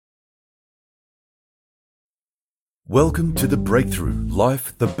Welcome to the Breakthrough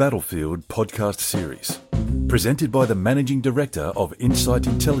Life the Battlefield podcast series, presented by the Managing Director of Insight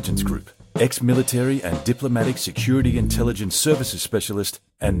Intelligence Group, ex-military and diplomatic security intelligence services specialist,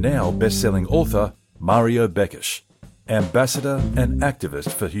 and now best-selling author, Mario Bekish, ambassador and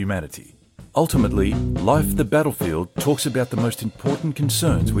activist for humanity. Ultimately, Life the Battlefield talks about the most important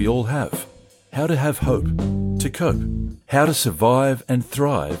concerns we all have: how to have hope, to cope, how to survive and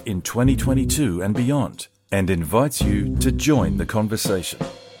thrive in 2022 and beyond, and invites you to join the conversation.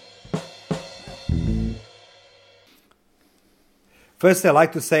 First, I'd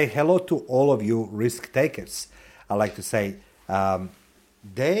like to say hello to all of you risk takers. I'd like to say,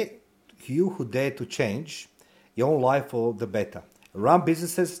 you who dare to change your own life for the better, run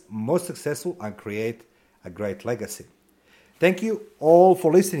businesses most successful, and create a great legacy. Thank you all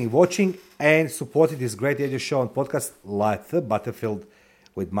for listening, watching, and supporting this great radio show and podcast, Life the Battlefield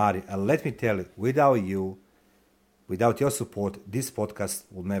with Mario. And let me tell you, without your support, this podcast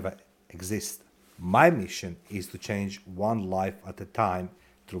will never exist. My mission is to change one life at a time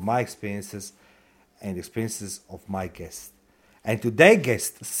through my experiences and experiences of my guests. And today's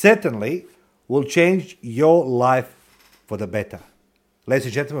guest certainly will change your life for the better. Ladies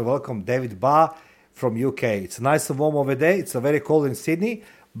and gentlemen, welcome David Barr from UK. It's nice and warm over there. It's very cold in Sydney,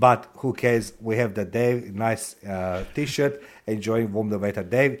 but who cares? We have the Dave, nice t-shirt, enjoying warm the weather.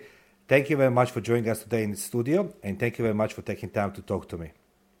 Dave, thank you very much for joining us today in the studio, and thank you very much for taking time to talk to me.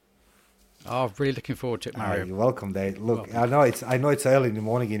 Oh, really looking forward to it, Mario. You're welcome, Dave. Look, I know it's early in the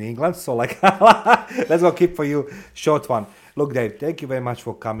morning in England, so let's go keep for you short one. Look, Dave, thank you very much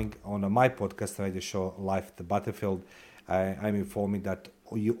for coming on my podcast radio show, Life the Battlefield. I'm informing that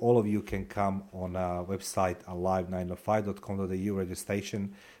all of you can come on our website, alive905.com.au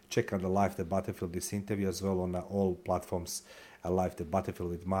registration. Check out the Life the Battlefield, this interview as well on all platforms. Life the Battlefield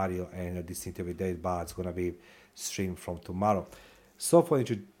with Mario, and this interview with David Barr is going to be streamed from tomorrow. So for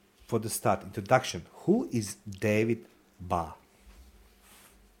the start, introduction, who is David Barr?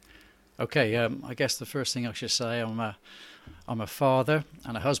 Okay, I guess the first thing I should say, I'm a father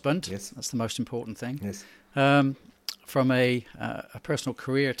and a husband. Yes. That's the most important thing. Yes. From a personal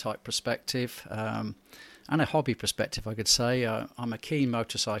career type perspective and a hobby perspective, I could say I'm a keen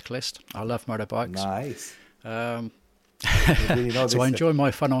motorcyclist. I love motorbikes. Nice. So I enjoy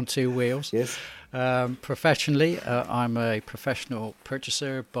my fun on two wheels. Yes. Professionally, I'm a professional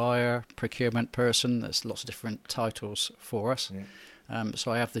purchaser, buyer, procurement person. There's lots of different titles for us. Yeah.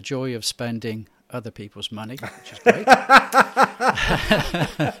 So I have the joy of spending other people's money, which is great.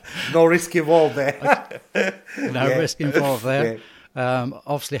 No risk involved there. Risk involved there. Yeah.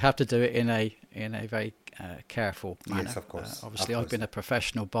 Obviously, have to do it in a very careful manner. Yes, of course. Obviously, I've been a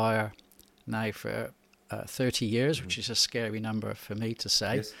professional buyer now for 30 years, which is a scary number for me to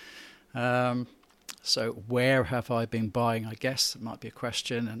say. Yes. So where have I been buying, I guess, might be a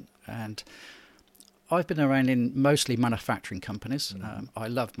question. And I've been around in mostly manufacturing companies. Mm-hmm. I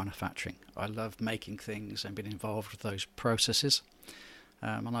love manufacturing. I love making things and being involved with those processes.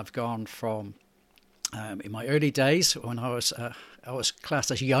 And I've gone from, in my early days, when I was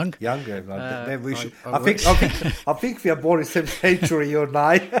classed as young. Younger. I think we are born in the same century, you and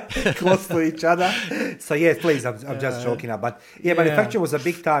I, close to each other. So yes, please, I'm just joking now. But manufacturing was a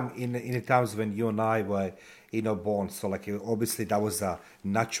big time in the times when you and I were, born. So obviously that was a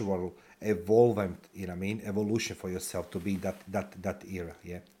natural evolution for yourself to be that era.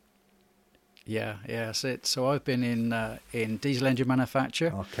 Yeah. So I've been in diesel engine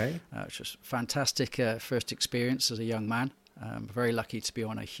manufacture. Okay. Which was fantastic first experience as a young man. Very lucky to be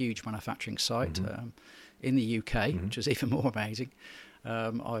on a huge manufacturing site in the UK, which is even more amazing.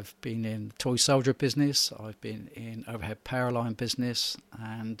 I've been in the toy soldier business. I've been in overhead power line business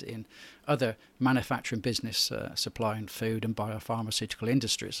and in other manufacturing business supplying food and biopharmaceutical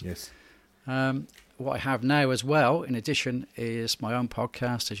industries. Yes. What I have now as well, in addition, is my own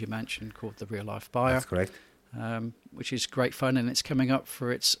podcast, as you mentioned, called The Real Life Buyer. That's correct. Which is great fun, and it's coming up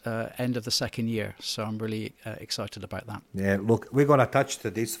for its end of the second year. So I'm really excited about that. Yeah, look, we're going to touch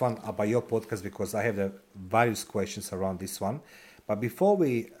to this one about your podcast because I have the various questions around this one. But before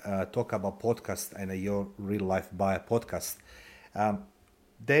we talk about podcast and your Real Life Buyer podcast,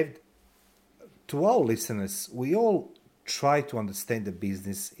 Dave, to our listeners, we all try to understand the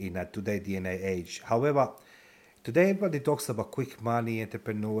business in today's DNA age. However, today everybody talks about quick money,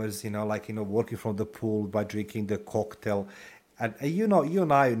 entrepreneurs, working from the pool by drinking the cocktail. And you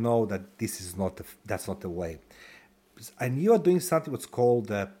and I know that that's not the way. And you are doing something what's called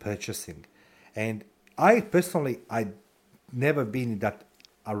purchasing. And I never been in that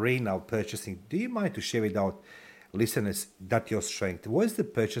arena of purchasing. Do you mind to share with us listeners that your strength. What is the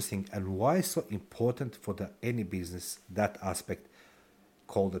purchasing and why is so important for any business, that aspect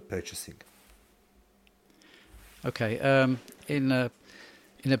called the purchasing? Okay, in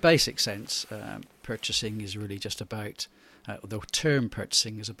a basic sense, purchasing is really just about, the term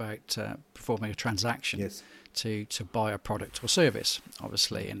purchasing is about performing a transaction. Yes. To buy a product or service,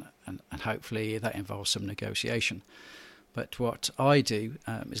 obviously, and hopefully that involves some negotiation. But what I do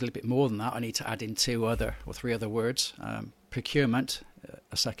is a little bit more than that. I need to add in three other words: procurement,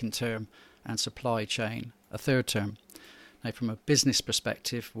 a second term, and supply chain, a third term. Now, from a business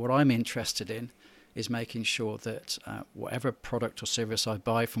perspective, what I'm interested in is making sure that whatever product or service I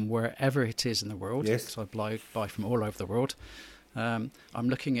buy from wherever it is in the world, yes, because I buy from all over the world, I'm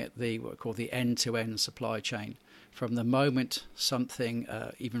looking at what we call the end-to-end supply chain. From the moment something,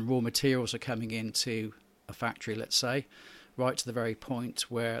 even raw materials are coming into a factory, let's say, right to the very point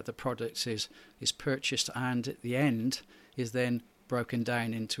where the product is purchased and at the end is then broken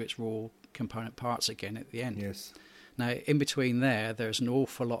down into its raw component parts again at the end. Yes. Now, in between there's an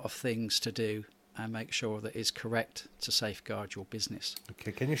awful lot of things to do and make sure that it's correct to safeguard your business.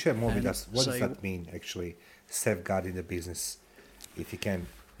 Okay, can you share more with us? What does that mean, actually, safeguarding the business? If you can,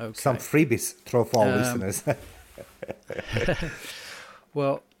 some freebies throw for our listeners.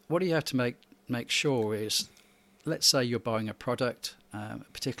 Well, what you have to make sure is, let's say you're buying a product,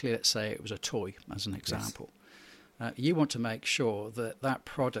 particularly let's say it was a toy, as an example. Yes. You want to make sure that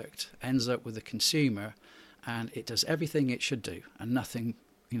product ends up with the consumer and it does everything it should do and nothing,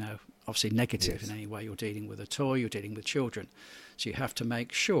 obviously negative. Yes. In any way. You're dealing with a toy, you're dealing with children. So you have to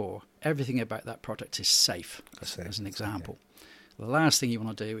make sure everything about that product is safe, as an example. Okay. The last thing you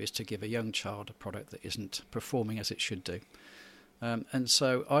want to do is to give a young child a product that isn't performing as it should do. And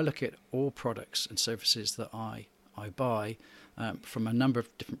so I look at all products and services that I buy from a number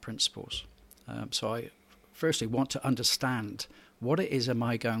of different principles. So I firstly want to understand what it is am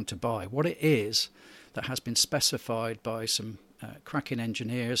I going to buy, what it is that has been specified by some cracking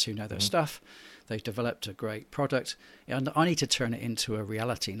engineers who know their stuff. They've developed a great product, and I need to turn it into a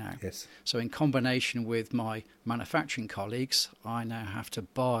reality now. Yes. So in combination with my manufacturing colleagues, I now have to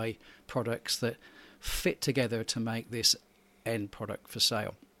buy products that fit together to make this end product for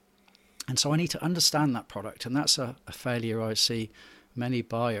sale. And so I need to understand that product, and that's a failure I see many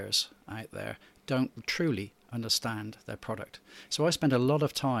buyers out there don't truly understand their product. So I spend a lot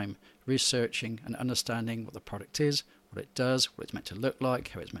of time researching and understanding what the product is, what it does, what it's meant to look like,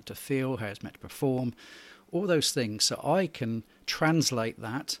 how it's meant to feel, how it's meant to perform, all those things, so I can translate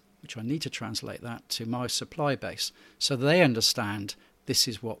that, which I need to translate that to my supply base, so they understand this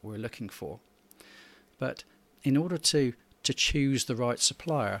is what we're looking for. But in order to choose the right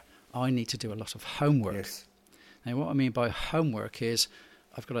supplier, I need to do a lot of homework. Yes. Now, what I mean by homework is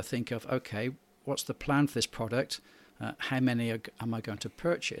I've got to think of, okay, what's the plan for this product? How many am I going to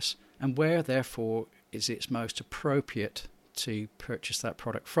purchase? And where, therefore, is it most appropriate to purchase that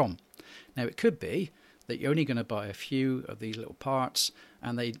product from? Now, it could be that you're only going to buy a few of these little parts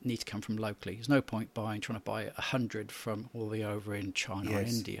and they need to come from locally. There's no point trying to buy 100 from all the way over in China or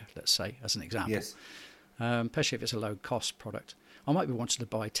India, let's say, as an example. Yes. Especially if it's a low-cost product. I might be wanting to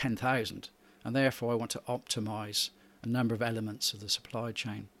buy 10,000, and therefore I want to optimize a number of elements of the supply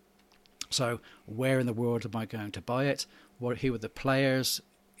chain. So where in the world am I going to buy it? Who are the players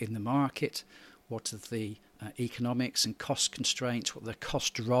in the market? What are the economics and cost constraints? What are the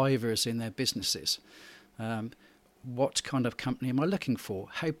cost drivers in their businesses? What kind of company am I looking for?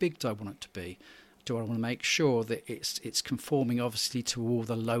 How big do I want it to be? Do I want to make sure that it's conforming, obviously, to all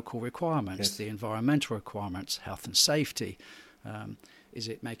the local requirements, the environmental requirements, health and safety? Is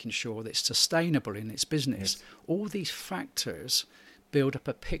it making sure that it's sustainable in its business? Yes. All these factors build up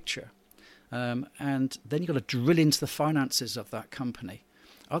a picture. And then you've got to drill into the finances of that company.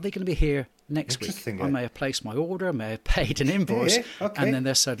 Are they going to be here next week? I may have placed my order, I may have paid an invoice, and then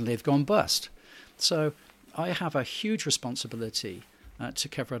they've gone bust. So I have a huge responsibility to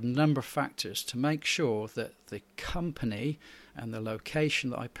cover a number of factors to make sure that the company and the location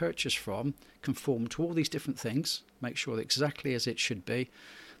that I purchase from conform to all these different things, make sure that exactly as it should be.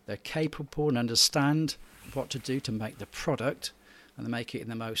 They're capable and understand what to do to make the product and make it in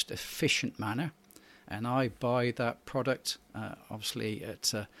the most efficient manner. And I buy that product, obviously,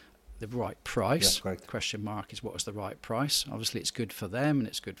 at the right price. Yeah, Question mark is what is the right price. Obviously, it's good for them and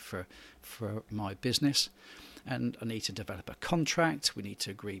it's good for my business. And I need to develop a contract. We need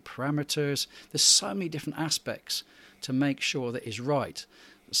to agree parameters. There's so many different aspects to make sure that is right.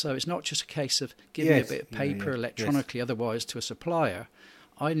 So it's not just a case of giving a bit of paper electronically, otherwise, to a supplier.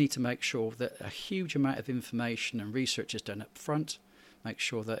 I need to make sure that a huge amount of information and research is done up front make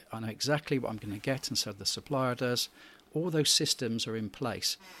sure that I know exactly what I'm going to get, and so the supplier does. All those systems are in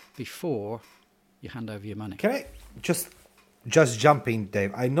place before you hand over your money. Can I just jump in,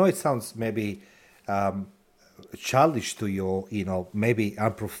 Dave? I know it sounds maybe childish to you, maybe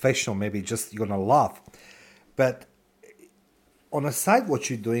unprofessional, maybe just you're gonna laugh, but on a side, what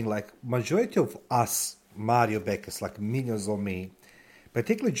you're doing, like majority of us Mario Beckers, like millions of me,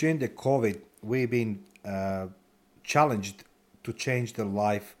 particularly during the COVID, we've been challenged to change the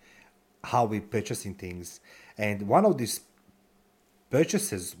life, how we're purchasing things. And one of these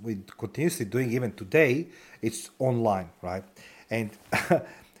purchases we're continuously doing even today, it's online, right? And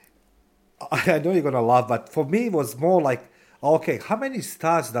I know you're going to laugh, but for me, it was more like, okay, how many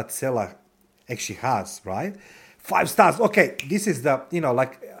stars that seller actually has, right? 5 stars. Okay, this is the,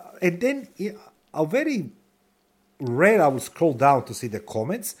 and then a very rare I will scroll down to see the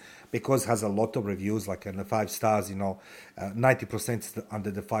comments because it has a lot of reviews, like in the 5 stars, 90% under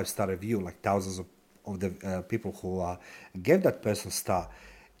the 5-star review, like thousands of the people who gave that person star.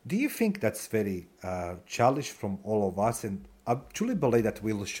 Do you think that's very childish from all of us? And I truly believe that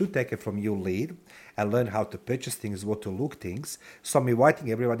we should take it from you lead and learn how to purchase things, what to look things. So I'm inviting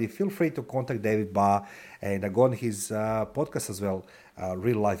everybody, feel free to contact David Barr and go on his podcast as well,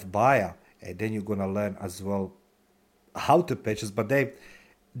 Real Life Buyer. And then you're going to learn as well how to purchase. But Dave,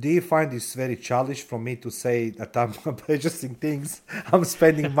 do you find this very childish for me to say that I'm purchasing things, I'm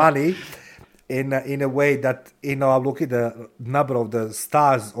spending money in a way that, I look at the number of the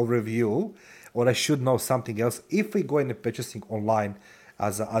stars of review, or I should know something else if we go into purchasing online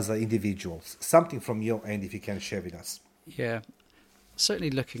as individuals? Something from your end, if you can share with us. Yeah,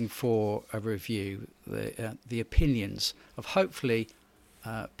 certainly looking for a review, the opinions of hopefully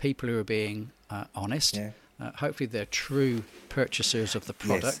people who are being honest. Yeah. Hopefully they're true purchasers of the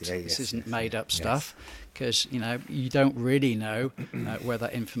product. This isn't made up stuff, because you don't really know where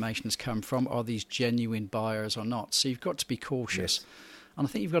that information has come from. Are these genuine buyers or not? So you've got to be cautious. Yes. And I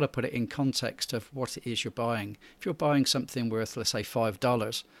think you've got to put it in context of what it is you're buying. If you're buying something worth, let's say,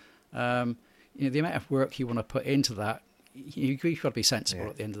 $5, the amount of work you want to put into that, you've got to be sensible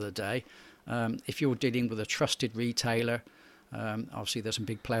at the end of the day. If you're dealing with a trusted retailer, obviously there's some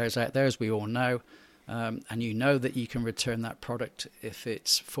big players out there, as we all know, and you know that you can return that product if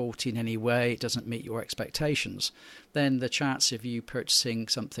it's faulty in any way, it doesn't meet your expectations, then the chance of you purchasing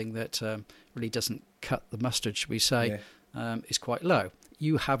something that really doesn't cut the mustard, should we say, is quite low.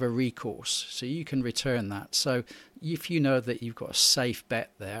 You have a recourse, so you can return that. So if you know that you've got a safe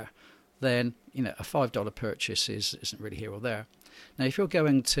bet there, then a $5 purchase isn't really here or there. Now, if you're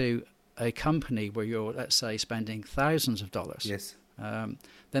going to a company where you're, let's say, spending thousands of dollars,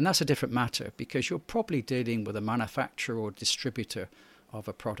 then that's a different matter, because you're probably dealing with a manufacturer or distributor of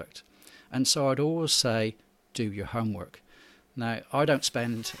a product. And so I'd always say, do your homework. Now, I don't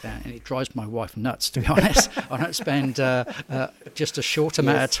spend, and it drives my wife nuts, to be honest, I don't spend just a short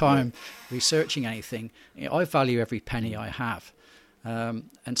amount of time researching anything. I value every penny I have.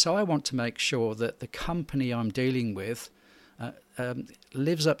 And so I want to make sure that the company I'm dealing with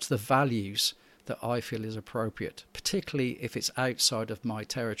lives up to the values that I feel is appropriate, particularly if it's outside of my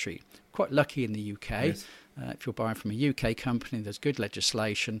territory. Quite lucky in the UK. Yes. If you're buying from a UK company, there's good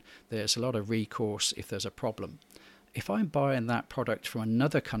legislation. There's a lot of recourse if there's a problem. If I'm buying that product from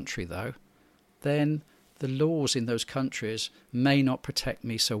another country, though, then the laws in those countries may not protect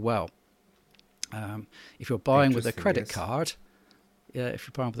me so well. If you're buying with a credit card,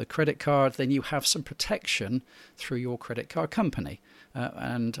 then you have some protection through your credit card company.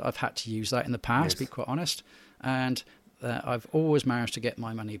 And I've had to use that in the past, to be quite honest. And I've always managed to get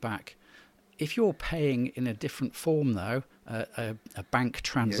my money back. If you're paying in a different form, though, a bank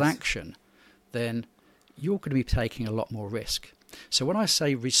transaction, then you're going to be taking a lot more risk. So when I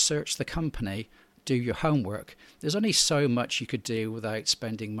say research the company, do your homework, there's only so much you could do without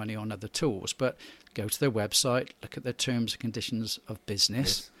spending money on other tools. But go to their website, look at their terms and conditions of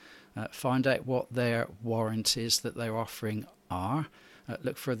business, find out what their warranties that they're offering are,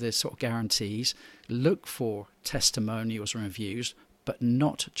 look for the sort of guarantees, look for testimonials and reviews, but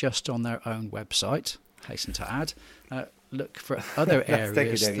not just on their own website, hasten to add. Look for other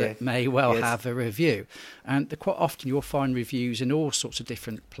areas that may well have a review. And quite often you'll find reviews in all sorts of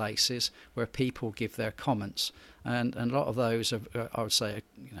different places where people give their comments. And a lot of those are, I would say,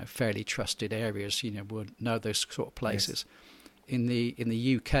 fairly trusted areas, would know those sort of places. Yes. In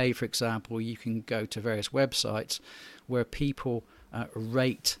the UK, for example, you can go to various websites where people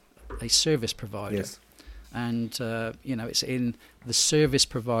rate a service provider. Yes. And, it's in the service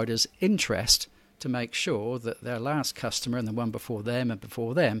provider's interest to make sure that their last customer and the one before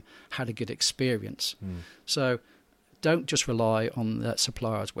them had a good experience. So don't just rely on the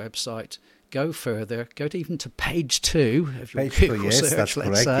supplier's website. Go further, go even to page 2 of your Google search,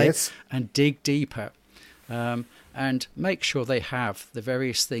 let's say, and dig deeper. And make sure they have the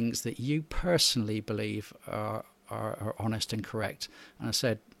various things that you personally believe are honest and correct. And I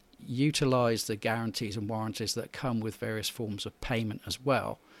said, utilize the guarantees and warranties that come with various forms of payment as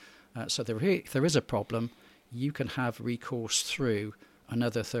well. So if there is a problem, you can have recourse through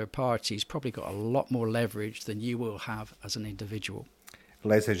another third party. He's probably got a lot more leverage than you will have as an individual.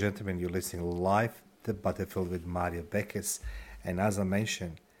 Ladies and gentlemen, you're listening live to Battlefield with Mario Beckes. And as I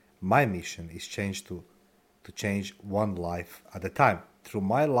mentioned, my mission is to change one life at a time through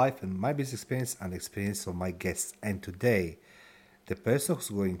my life and my business experience and the experience of my guests. And today, the person who's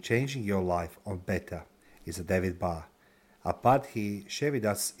going changing your life on better is David Barr. Apart, he shared with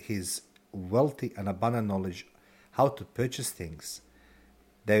us his wealthy and abundant knowledge how to purchase things.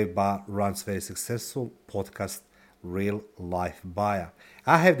 David Barr runs very successful podcast, Real Life Buyer.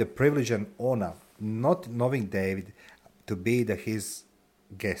 I have the privilege and honor, not knowing David, to be his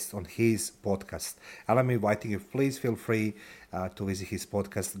guest on his podcast. And I'm inviting you, please feel free to visit his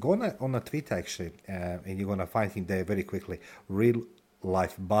podcast. Go on a Twitter, actually, and you're going to find him there very quickly. Real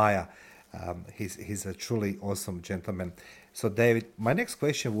Life Buyer. He's a truly awesome gentleman. So, David, my next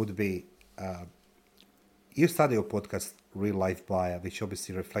question would be, you started your podcast, Real Life Buyer, which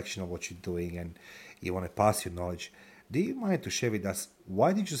obviously a reflection of what you're doing and you want to pass your knowledge. Do you mind to share with us,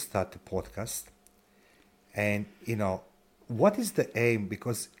 why did you start the podcast? And, what is the aim?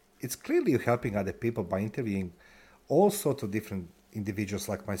 Because it's clearly you're helping other people by interviewing all sorts of different individuals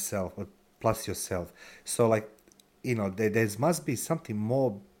like myself, plus yourself. So, there must be something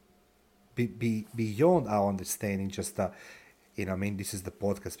more beyond our understanding, just this is the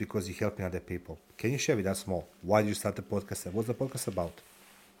podcast because you're helping other people. Can you share with us more? Why did you start the podcast and what's the podcast about?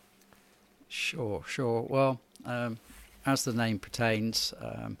 Sure. Well, as the name pertains,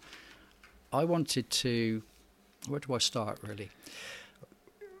 I wanted to... Where do I start, really?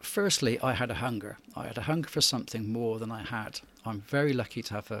 Firstly, I had a hunger. I had a hunger for something more than I had. I'm very lucky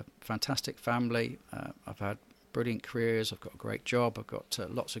to have a fantastic family. I've had brilliant careers. I've got a great job. I've got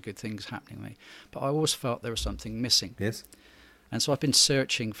lots of good things happening to me. But I always felt there was something missing. Yes. And so I've been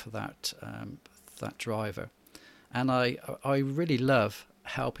searching for that driver. And I really love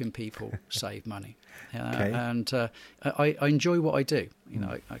helping people save money. Okay. And I enjoy what I do.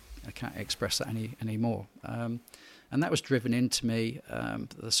 I can't express that any more. And that was driven into me,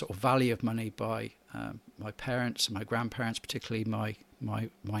 the sort of value of money by my parents and my grandparents, particularly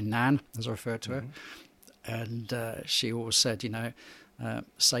my nan, as I refer to her. And she always said,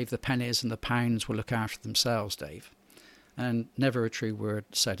 save the pennies and the pounds will look after themselves, Dave. And never a true word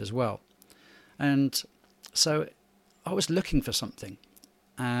said as well. And so I was looking for something.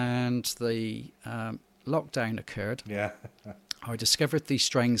 And the lockdown occurred. Yeah. I discovered these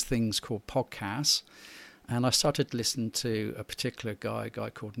strange things called podcasts, and I started listening to a particular guy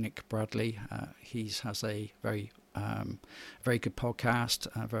called Nick Bradley. He has a very good podcast,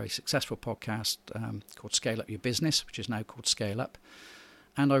 a very successful podcast called Scale Up Your Business, which is now called Scale Up.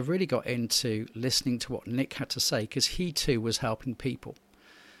 And I really got into listening to what Nick had to say because he too was helping people.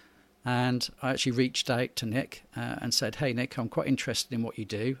 And I actually reached out to Nick and said, hey, Nick, I'm quite interested in what you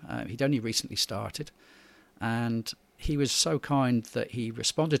do. He'd only recently started. And he was so kind that he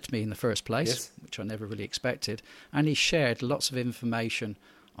responded to me in the first place, yes, which I never really expected. And he shared lots of information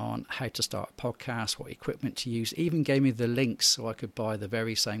on how to start a podcast, what equipment to use, even gave me the links so I could buy the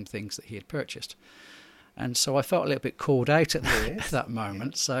very same things that he had purchased. And so I felt a little bit called out at that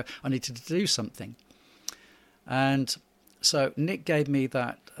moment. Yes. So I needed to do something. And so Nick gave me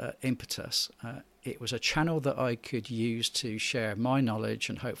that impetus. It was a channel that I could use to share my knowledge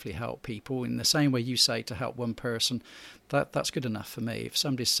and hopefully help people in the same way you say to help one person. That's good enough for me. If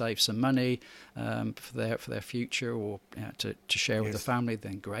somebody saves some money for their future or to share yes, with the family,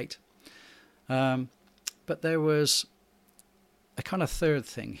 then great. But there was a kind of third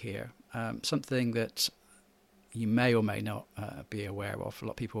thing here, something that you may or may not be aware of. A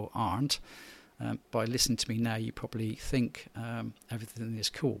lot of people aren't. By listening to me now, you probably think everything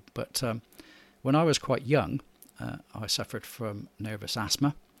is cool. But when I was quite young, I suffered from nervous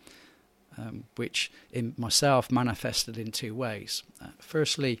asthma, which in myself manifested in two ways.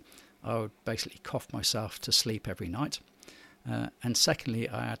 Firstly, I would basically cough myself to sleep every night. And secondly,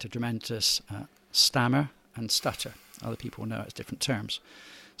 I had a tremendous stammer and stutter. Other people know it as different terms.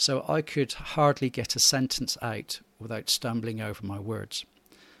 So I could hardly get a sentence out without stumbling over my words.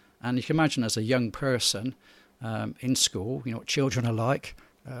 And you can imagine as a young person in school, you know what children are like.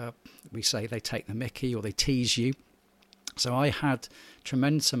 We say they take the mickey or they tease you. So I had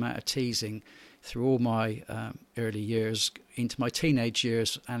tremendous amount of teasing through all my early years, into my teenage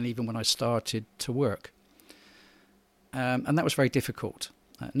years, and even when I started to work. And that was very difficult.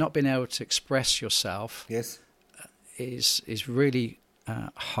 Not being able to express yourself is really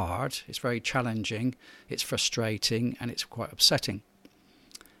hard. It's very challenging. It's frustrating, and it's quite upsetting.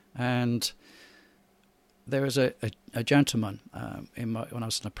 And there was a gentleman when I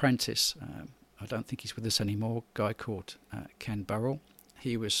was an apprentice. I don't think he's with us anymore. A guy called Ken Burrell.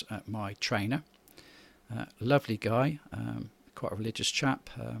 He was my trainer. Lovely guy, quite a religious chap.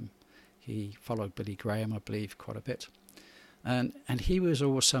 He followed Billy Graham, I believe, quite a bit. And he was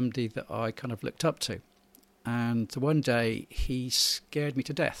always somebody that I kind of looked up to. And one day he scared me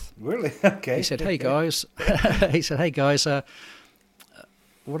to death. Really? Okay. He said, "Hey guys,"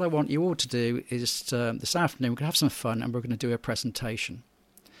 what I want you all to do is this afternoon we're going to have some fun and we're going to do a presentation.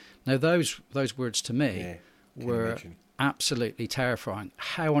 Now those words to me were absolutely terrifying.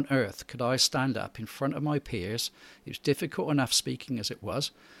 How on earth could I stand up in front of my peers? It was difficult enough speaking as it was,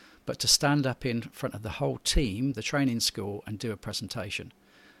 but to stand up in front of the whole team, the training school, and do a presentation.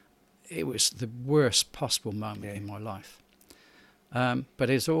 It was the worst possible moment in my life. But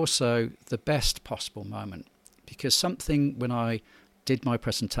it's also the best possible moment, because something when I did my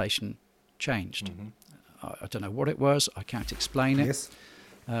presentation changed. I don't know what it was. I can't explain it. Yes.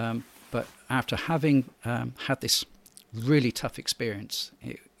 But after having had this really tough experience,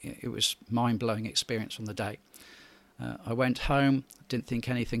 it was mind-blowing experience on the day. I went home, didn't think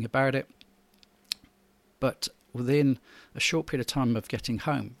anything about it. But within a short period of time of getting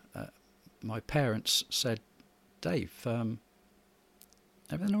home, my parents said, "Dave,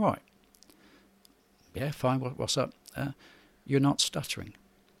 everything all right?" "Yeah, fine. What's up?" "You're not stuttering."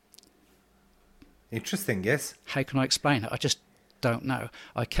 Interesting, yes. How can I explain it? I just don't know.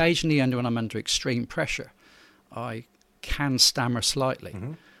 Occasionally, when I'm under extreme pressure, I can stammer slightly.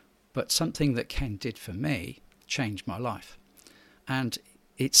 But something that Ken did for me changed my life. And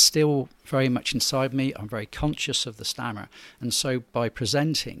it's still very much inside me. I'm very conscious of the stammer. And so by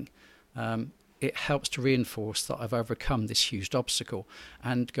presenting, it helps to reinforce that I've overcome this huge obstacle.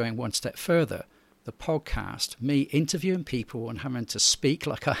 And going one step further, the podcast, me interviewing people and having to speak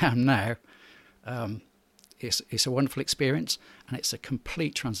like I am now, it's a wonderful experience, and it's a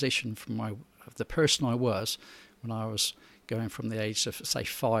complete transition from the person I was when I was going from the age of, say,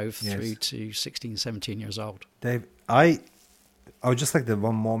 5 through to 16, 17 years old. Dave, I would just like the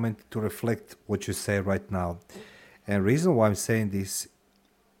one moment to reflect what you say right now. And the reason why I'm saying this,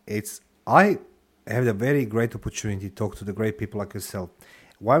 I have a very great opportunity to talk to the great people like yourself.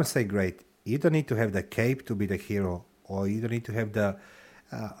 Why I'm saying great, you don't need to have the cape to be the hero, or you don't need to have the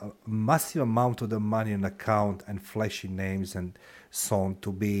massive amount of the money on account and flashy names and so on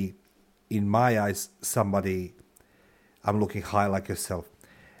to be, in my eyes, somebody I'm looking high like yourself.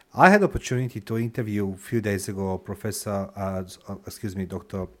 I had the opportunity to interview a few days ago Dr.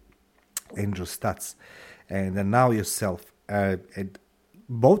 Andrew Stutz, and now yourself. And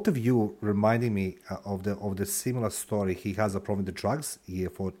both of you reminding me of the similar story. He has a problem with the drugs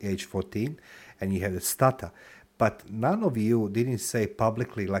for age 14, and you have the stutter. But none of you didn't say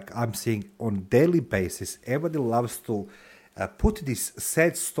publicly, like I'm seeing on daily basis. Everybody loves to put this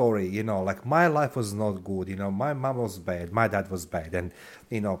sad story, like my life was not good, my mom was bad, my dad was bad, and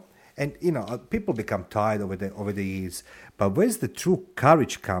people become tired over the years. But where's the true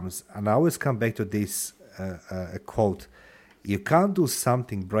courage comes, and I always come back to this quote: "You can't do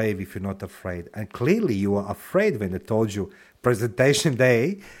something brave if you're not afraid." And clearly, you were afraid when they told you presentation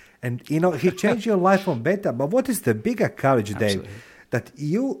day. And, he changed your life on better. But what is the bigger courage, Dave, that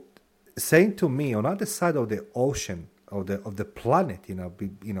you saying to me on the other side of the ocean, of the planet,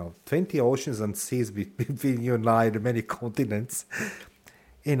 20 oceans and seas between you and I, the many continents,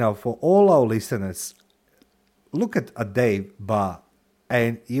 for all our listeners, look at a Dave Barr,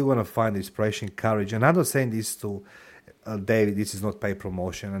 and you're going to find inspiration, courage. And I'm not saying this to David, this is not paid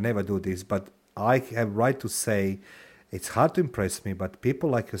promotion. I never do this, but I have right to say, it's hard to impress me, but people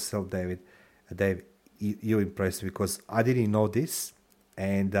like yourself, Dave, you impress me, because I didn't know this,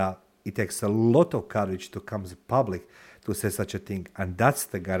 and it takes a lot of courage to come to public to say such a thing, and that's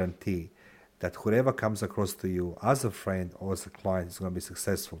the guarantee that whoever comes across to you as a friend or as a client is going to be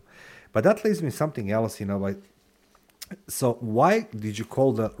successful. But that leads me to something else, so why did you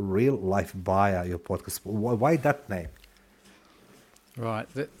call the Real Life Buyer your podcast? Why that name? Right,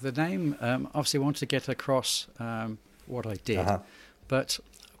 the name obviously wanted to get across what I did, but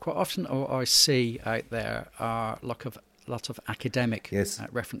quite often what I see out there are lots of academic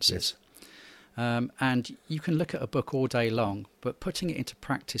references. And you can look at a book all day long, but putting it into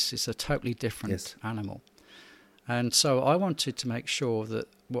practice is a totally different animal. And so I wanted to make sure that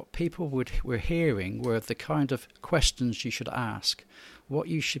what people were hearing were the kind of questions you should ask, what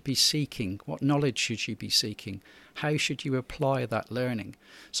you should be seeking, what knowledge should you be seeking, how should you apply that learning.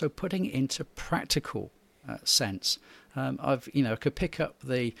 So putting it into practical sense. I could pick up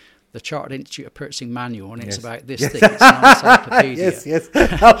the Chartered Institute of Purchasing manual, and it's about this thing. It's an encyclopedia. Yes.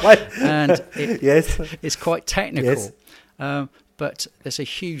 And it's quite technical. Yes. But there's a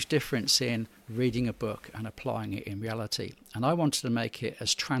huge difference in reading a book and applying it in reality. And I wanted to make it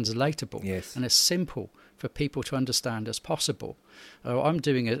as translatable and as simple for people to understand as possible. I'm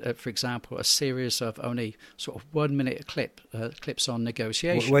doing, for example, a series of only sort of 1 minute clips on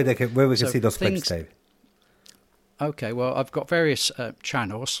negotiation. Where we can see those clips, Dave? Okay, well, I've got various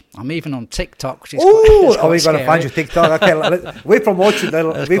channels. I'm even on TikTok, which is quite we're going to find you TikTok. Okay, we promote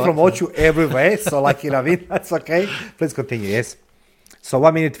you everywhere. So, that's okay. Please continue. Yes. So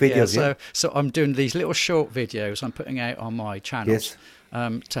 1 minute videos. So I'm doing these little short videos I'm putting out on my channels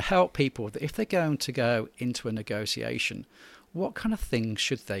to help people that if they're going to go into a negotiation, what kind of things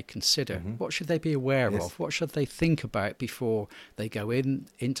should they consider? What should they be aware of? What should they think about before they go in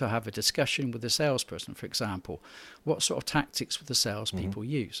to have a discussion with the salesperson, for example? What sort of tactics would the salespeople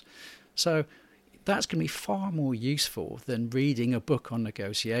use? So that's going to be far more useful than reading a book on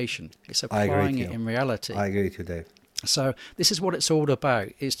negotiation. It's applying it in reality. I agree with you, Dave. So this is what it's all about,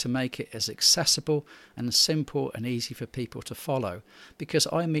 is to make it as accessible and simple and easy for people to follow. Because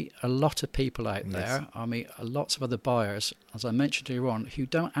I meet a lot of people out there, I meet lots of other buyers, as I mentioned earlier on, who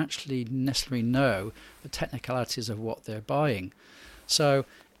don't actually necessarily know the technicalities of what they're buying. So,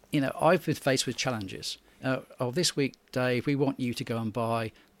 I've been faced with challenges. This week, Dave, we want you to go and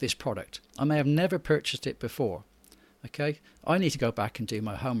buy this product. I may have never purchased it before. Okay, I need to go back and do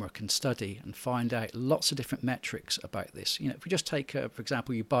my homework and study and find out lots of different metrics about this. If we just take, for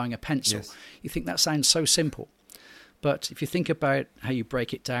example, you're buying a pencil, you think that sounds so simple. But if you think about how you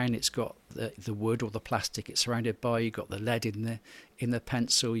break it down, it's got the wood or the plastic it's surrounded by. You've got the lead in the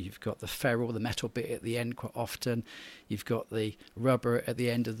pencil. You've got the ferrule, the metal bit at the end quite often. You've got the rubber at the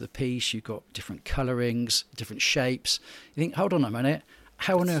end of the piece. You've got different colourings, different shapes. You think, hold on a minute,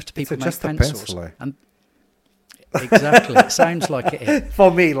 how on earth do people make pencils? Exactly, it sounds like it is.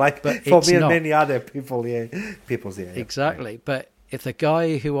 For me, and many other people, Exactly, but if the guy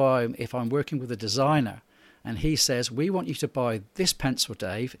if I'm working with a designer, and he says, we want you to buy this pencil,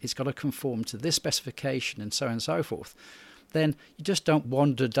 Dave, it's got to conform to this specification and so on and so forth, then you just don't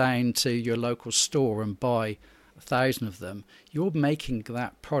wander down to your local store and buy 1,000 of them. You're making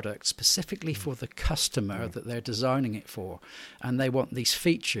that product specifically for the customer that they're designing it for, and they want these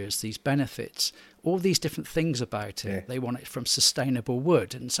features, these benefits, all these different things about it. They want it from sustainable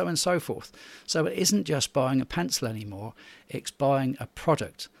wood and so on and so forth. So it isn't just buying a pencil anymore, it's buying a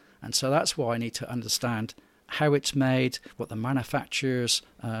product. And so that's why I need to understand how it's made, what the manufacturers,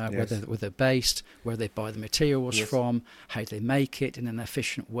 where they're based, where they buy the materials from, how they make it in an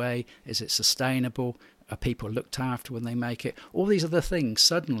efficient way, is it sustainable, are people looked after when they make it? All these other things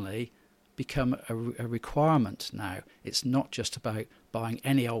suddenly become a requirement now. It's not just about buying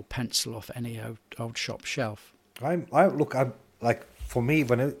any old pencil off any old shop shelf. I'm like, for me,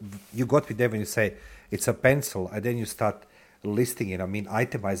 when you got with them and you say it's a pencil, and then you start listing it,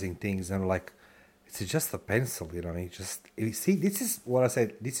 itemizing things, and like, it's just a pencil, you see, this is what I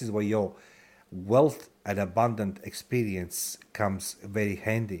said, this is where your wealth and abundant experience comes very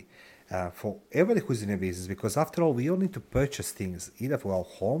handy for everybody who's in a business, because after all, we all need to purchase things either for our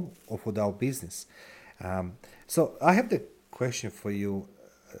home or for our business. So I have the question for you,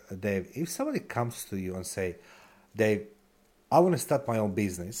 Dave. If somebody comes to you and say, Dave, I want to start my own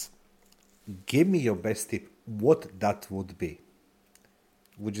business, give me your best tip, what that would be?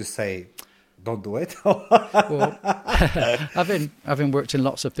 Would you say, don't do it? Well, having worked in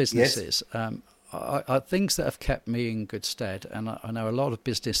lots of businesses, things that have kept me in good stead, and I know a lot of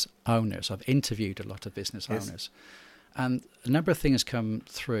business owners. I've interviewed a lot of business owners, and a number of things come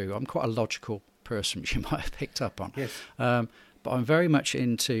through. I'm quite a logical person, which you might have picked up on. But I'm very much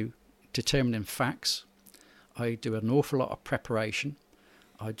into determining facts. I do an awful lot of preparation.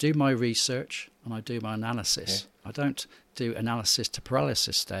 I do my research and I do my analysis. I don't do analysis to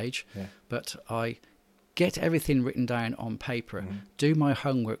paralysis stage, but I get everything written down on paper, do my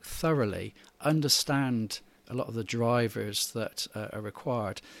homework thoroughly, understand a lot of the drivers that are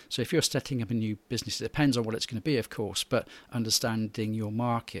required. So if you're setting up a new business, it depends on what it's going to be, of course, but understanding your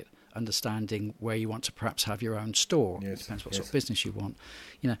market, understanding where you want to perhaps have your own store, it depends what sort of business you want.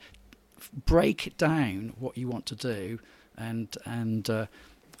 Break down what you want to do and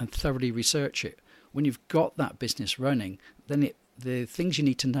thoroughly research it. When you've got that business running, then the things you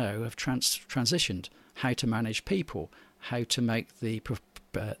need to know have transitioned. how to manage people, how to make the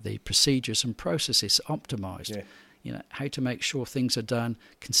procedures and processes optimized. Yeah. You know, how to make sure things are done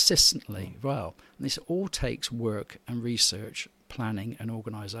consistently well. And this all takes work and research, planning and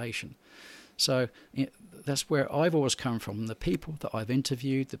organisation. So that's where I've always come from. The people that I've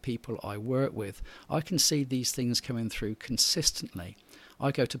interviewed, the people I work with, I can see these things coming through consistently.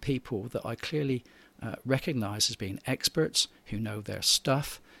 I go to people that I clearly recognise as being experts, who know their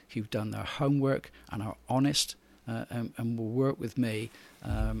stuff, who've done their homework and are honest and will work with me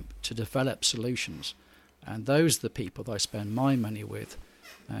to develop solutions. And those are the people that I spend my money with,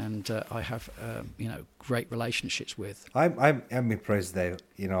 and I have great relationships with. I'm impressed, Dave.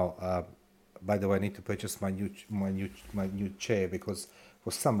 By the way, I need to purchase my new chair because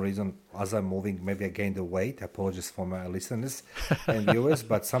for some reason, as I'm moving, maybe I gained the weight. I apologize for my listeners and viewers,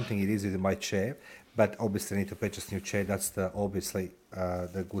 but something it is with my chair. But obviously, I need to purchase a new chair. That's obviously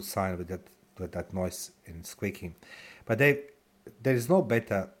the good sign with that noise and squeaking. But Dave, there is no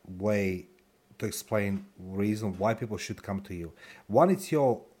better way to explain reason why people should come to you. One, it's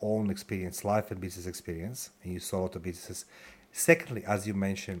your own experience, life and business experience, and you saw a lot of businesses. Secondly, as you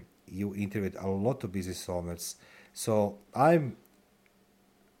mentioned, you interviewed a lot of business owners. So I'm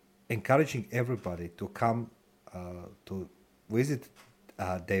encouraging everybody to come to visit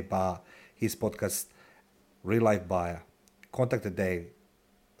Dave Barr, his podcast, Real Life Buyer. Contact Dave,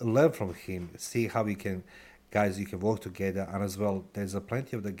 learn from him, see how you can work together. And as well, there's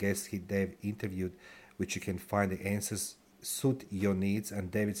plenty of the guests Dave interviewed, which you can find the answers suit your needs,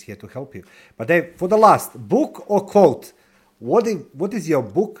 and David's here to help you. But Dave, for the last, book or quote, what is your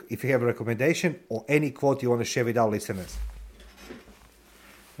book, if you have a recommendation, or any quote you want to share with our listeners?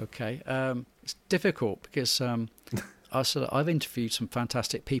 Okay, it's difficult because I've interviewed some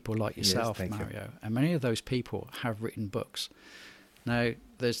fantastic people like yourself, yes, Mario, and many of those people have written books. Now,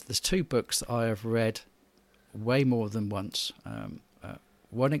 there's 2 books that I have read way more than once.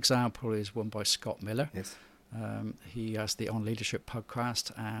 One example is one by Scott Miller. Yes. He has the On Leadership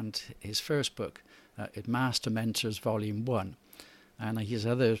podcast, and his first book, Master Mentors Volume 1, and he has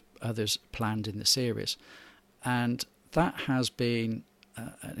others planned in the series. And that has been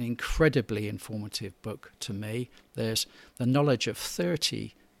an incredibly informative book to me. There's the knowledge of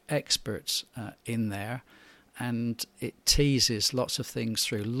 30 experts in there, and it teases lots of things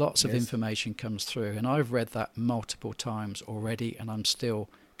through, lots of information comes through, and I've read that multiple times already, and I'm still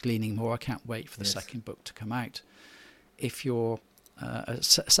gleaning more. I can't wait for the second book to come out. If you're a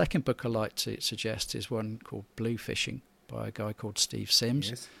second book I like to suggest is one called Blue Fishing by a guy called Steve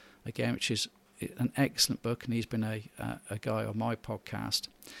Sims, again, which is an excellent book, and he's been a guy on my podcast.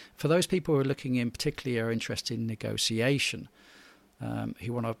 For those people who are looking in, particularly are interested in negotiation,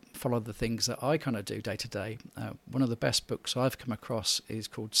 who want to follow the things that I kind of do day to day, one of the best books I've come across is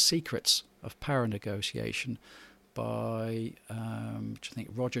called Secrets of Power Negotiation by, I think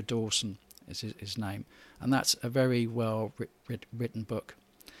Roger Dawson is his name, and that's a very well written book.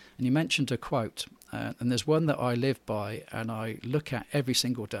 And you mentioned a quote, and there's one that I live by and I look at every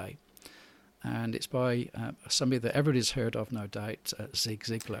single day, and it's by somebody that everybody's heard of, no doubt, Zig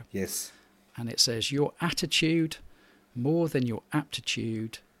Ziglar. Yes. And it says, your attitude more than your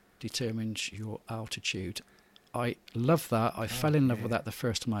aptitude determines your altitude. I love that. I fell in love with that the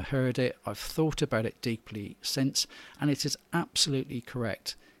first time I heard it. I've thought about it deeply since, and it is absolutely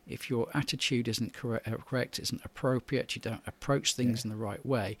correct. If your attitude isn't correct, isn't appropriate, you don't approach things in the right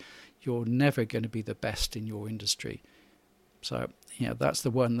way, you're never going to be the best in your industry. So, that's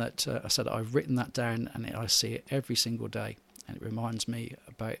the one that I said I've written that down, and I see it every single day, and it reminds me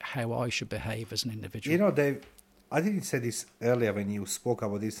about how I should behave as an individual. Dave, I didn't say this earlier when you spoke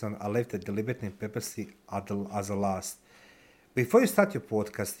about this, and I left it deliberately and purposely as a last. Before you start your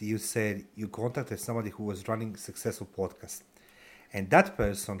podcast, you said you contacted somebody who was running a successful podcast, and that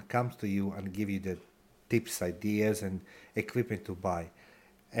person comes to you and give you the tips, ideas, and equipment to buy.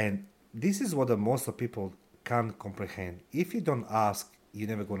 And this is what most of people can't comprehend. If you don't ask, you're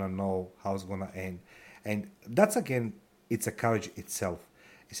never going to know how it's going to end. And that's, again, it's a courage itself.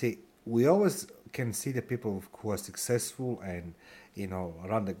 You see, we always can see the people who are successful and,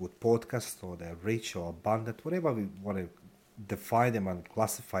 run a good podcast, or they're rich or abundant, whatever we want to define them and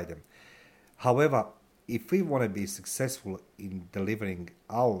classify them. However, if we want to be successful in delivering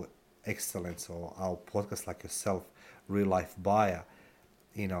our excellence or our podcast like yourself, Real Life Buyer,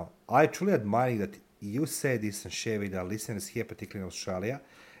 I truly admire that you say this and share with our listeners here, particularly in Australia,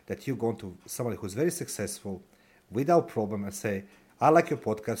 that you go to somebody who's very successful without problem and say, I like your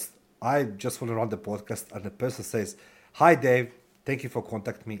podcast, I just want to run the podcast, and the person says, hi Dave, thank you for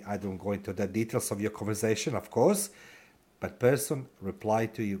contacting me. I don't go into the details of your conversation, of course, but person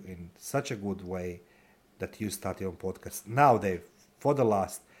replied to you in such a good way that you start your own podcast. Now, Dave, for the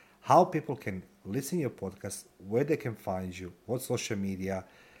last, how people can listen to your podcast, where they can find you, what social media,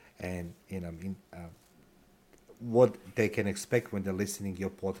 and what they can expect when they're listening to your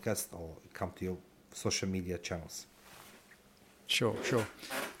podcast or come to your social media channels. Sure.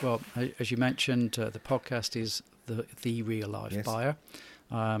 Well, as you mentioned, the podcast is the Real Life Buyer.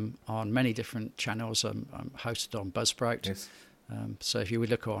 On many different channels. I'm hosted on Buzzsprout. Yes. So if you would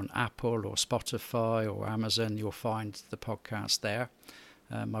look on Apple or Spotify or Amazon, you'll find the podcast there.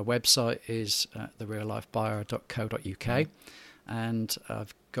 My website is thereallifebuyer.co.uk, and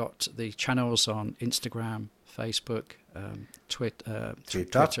I've got the channels on Instagram, Facebook, Twitter,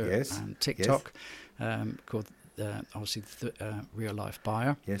 and TikTok, called obviously the Real Life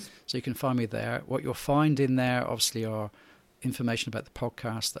Buyer. Yes. So you can find me there. What you'll find in there, obviously, are information about the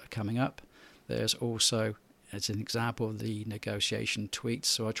podcasts that are coming up. There's also, as an example, the negotiation tweets.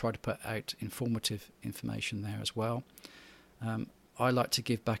 So I try to put out informative information there as well. I like to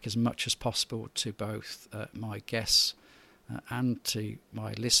give back as much as possible to both my guests and to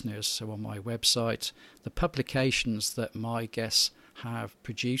my listeners. So on my website, the publications that my guests have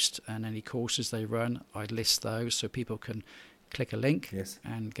produced and any courses they run, I list those so people can click a link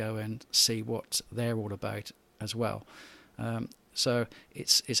and go and see what they're all about as well. So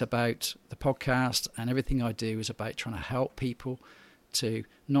it's about the podcast, and everything I do is about trying to help people to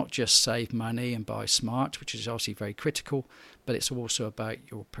not just save money and buy smart, which is obviously very critical, but it's also about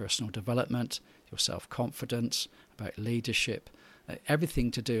your personal development, your self-confidence, about leadership,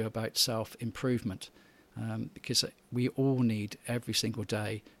 everything to do about self-improvement, because we all need every single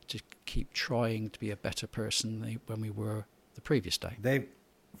day to keep trying to be a better person than we were the previous day. Dave,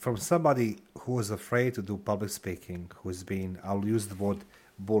 from somebody who was afraid to do public speaking, who's been, I'll use the word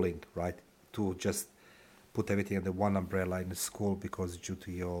bullying, right, to just put everything under one umbrella in the school because due to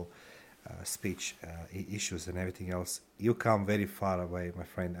your speech issues and everything else, you come very far away, my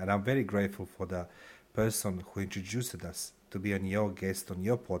friend. And I'm very grateful for the person who introduced us to be on your guest on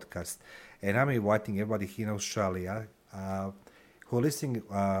your podcast. And I'm inviting everybody here in Australia who are listening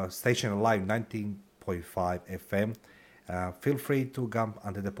station live 19.5 FM. Feel free to come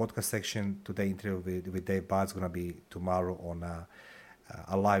under the podcast section. Today interview with Dave Barr is going to be tomorrow on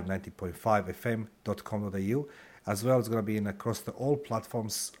alive 90.5fm.com.au, as well as going to be across all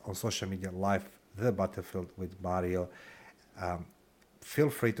platforms on social media live, The Battlefield with Mario. Feel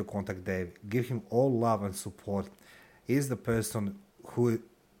free to contact Dave. Give him all love and support. He's the person who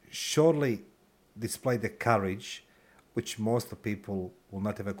surely displayed the courage which most of people will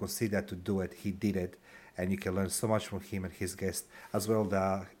not ever consider to do it. He did it, and you can learn so much from him and his guest, as well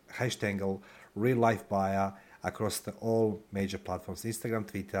the hashtag Real Life Buyer across all major platforms, Instagram,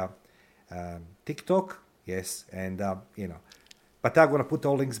 Twitter, TikTok, yes, and but I'm going to put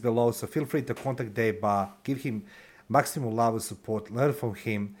all links below, so feel free to contact Dave Barr, give him maximum love and support, learn from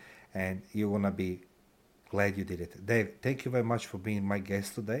him, and you're going to be glad you did it. Dave, thank you very much for being my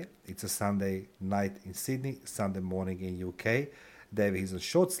guest today. It's a Sunday night in Sydney, Sunday morning in UK. Dave is in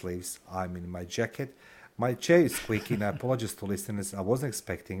short sleeves. I'm in my jacket. My chair is squeaking. I apologize to listeners. I wasn't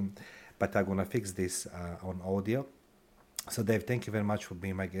expecting, but I'm going to fix this on audio. So, Dave, thank you very much for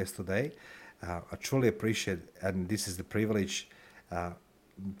being my guest today. I truly appreciate it, and this is the privilege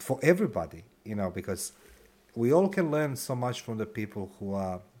for everybody, because we all can learn so much from the people who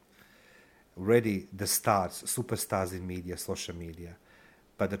are already the stars, superstars in media, social media.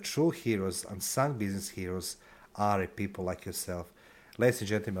 But the true heroes, unsung business heroes, are people like yourself. Ladies and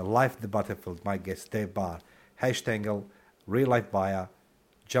gentlemen, Life the Battlefield, my guest, Dave Barr. Hashtag Real Life Buyer.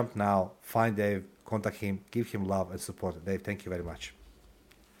 Jump now, find Dave, contact him, give him love and support. Dave, thank you very much.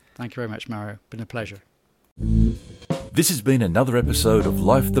 Thank you very much, Mario. Been a pleasure. This has been another episode of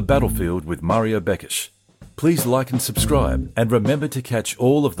Life the Battlefield with Mario Bekish. Please like and subscribe, and remember to catch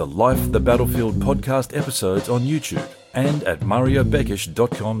all of the Life the Battlefield podcast episodes on YouTube and at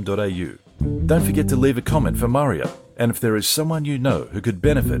mariobekish.com.au. Don't forget to leave a comment for Mario, and if there is someone you know who could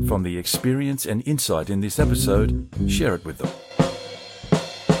benefit from the experience and insight in this episode, share it with them.